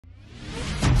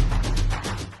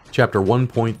Chapter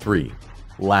 1.3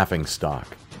 Laughingstock.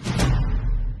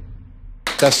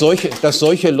 Dass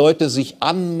solche Leute sich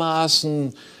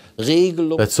anmaßen,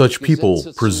 Regelungen, That such people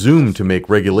presume to make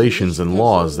regulations and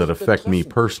laws that affect me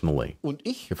personally.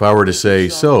 If I were to say,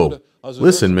 so,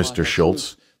 listen, Mr.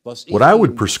 Schultz, what I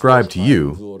would prescribe to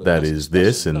you, that is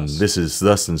this and this is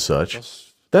thus and such,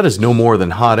 that is no more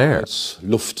than hot air.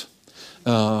 Luft.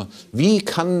 Wie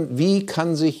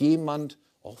kann sich jemand...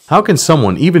 How can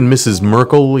someone, even Mrs.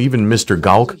 Merkel, even Mr.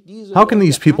 Gauck, how can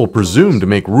these people presume to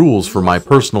make rules for my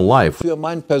personal life für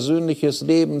mein persönliches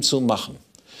Leben zu machen,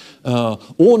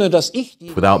 ohne dass ich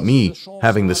without me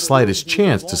having the slightest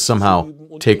chance to somehow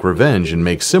take revenge and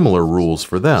make similar rules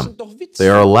for them? They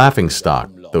are a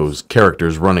laughingstock, those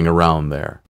characters running around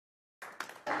there.